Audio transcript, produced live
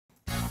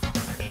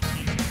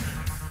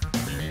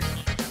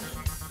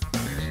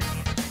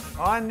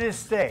On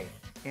this day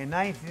in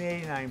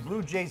 1989,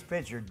 Blue Jays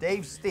pitcher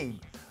Dave Stieb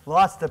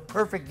lost the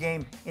perfect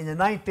game in the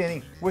ninth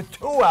inning with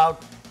 2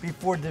 out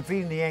before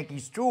defeating the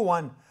Yankees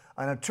 2-1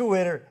 on a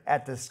 2-hitter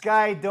at the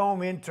Sky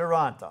Dome in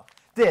Toronto.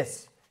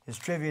 This is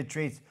Trivia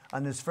Treats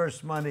on this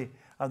first Monday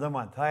of the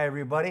month. Hi,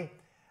 everybody.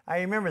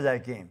 I remember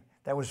that game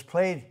that was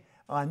played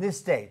on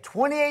this day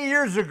 28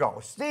 years ago.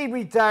 Stieb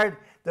retired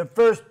the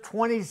first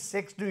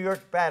 26 New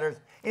York batters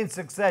in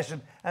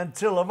succession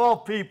until, of all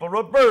people,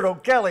 Roberto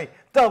Kelly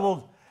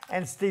doubled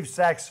and Steve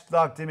Sax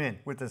knocked him in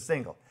with a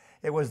single.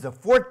 It was the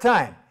 4th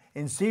time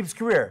in Stieb's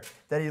career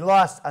that he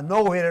lost a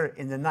no-hitter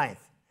in the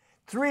ninth.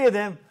 3 of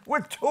them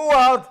with 2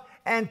 out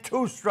and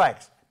 2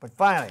 strikes. But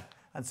finally,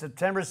 on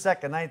September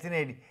 2nd,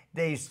 1980,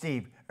 Dave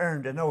Stieb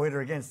earned a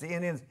no-hitter against the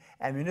Indians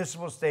at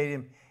Municipal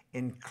Stadium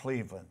in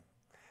Cleveland.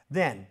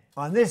 Then,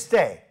 on this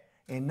day,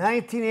 in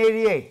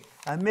 1988,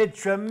 amid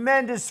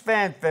tremendous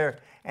fanfare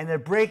and the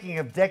breaking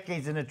of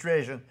decades in a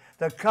tradition,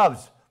 the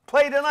Cubs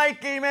played a night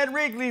game at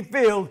Wrigley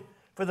Field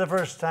for the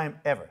first time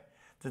ever.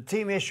 The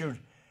team issued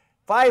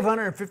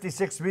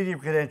 556 media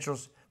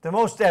credentials, the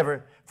most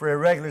ever for a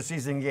regular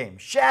season game,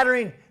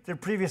 shattering the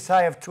previous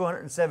high of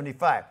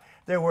 275.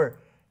 There were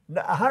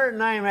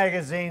 109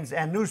 magazines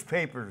and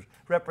newspapers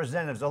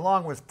representatives,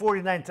 along with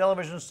 49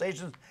 television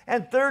stations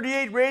and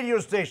 38 radio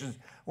stations.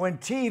 When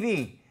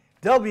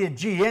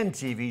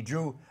WGN-TV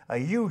drew a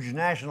huge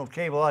national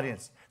cable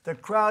audience, the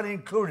crowd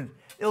included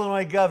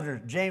Illinois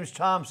Governor James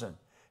Thompson,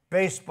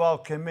 Baseball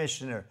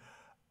Commissioner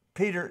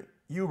Peter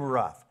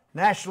Ueberroth,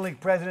 National League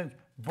President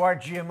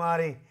Bart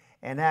Giamatti,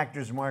 and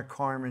actors Mark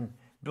Harmon,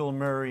 Bill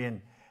Murray,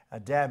 and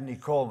Dabney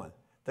Coleman.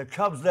 The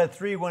Cubs led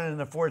 3-1 in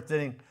the 4th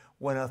inning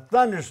when a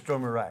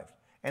thunderstorm arrived,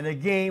 and the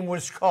game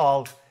was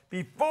called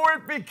before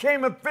it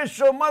became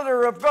official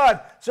Mother of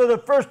God. So the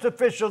first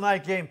official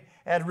night game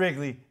at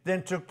Wrigley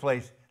then took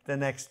place the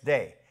next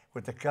day,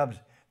 with the Cubs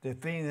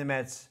defeating the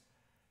Mets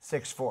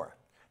 6-4.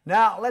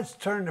 Now let's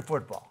turn to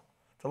football.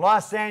 The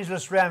Los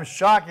Angeles Rams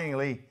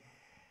shockingly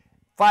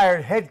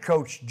fired head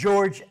coach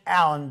George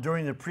Allen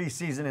during the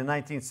preseason in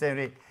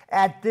 1978.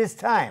 At this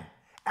time,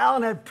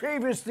 Allen had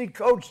previously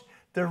coached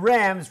the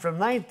Rams from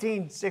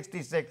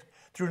 1966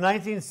 through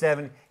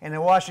 1970 and the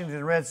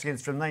Washington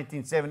Redskins from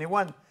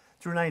 1971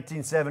 through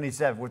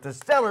 1977, with a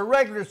stellar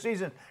regular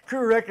season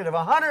career record of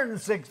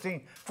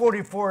 116,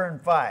 44,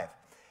 and 5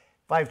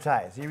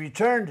 ties. He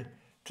returned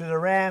to the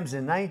Rams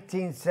in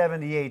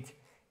 1978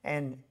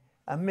 and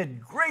amid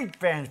great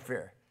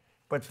fanfare,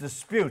 but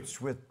disputes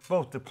with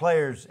both the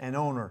players and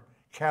owner,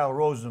 Cal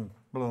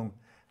Rosenblum,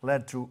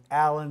 led to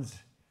Allen's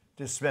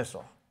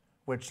dismissal,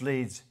 which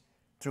leads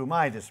to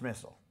my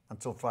dismissal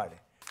until Friday.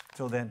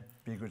 Till then,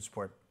 be a good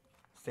sport.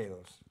 Stay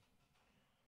loose.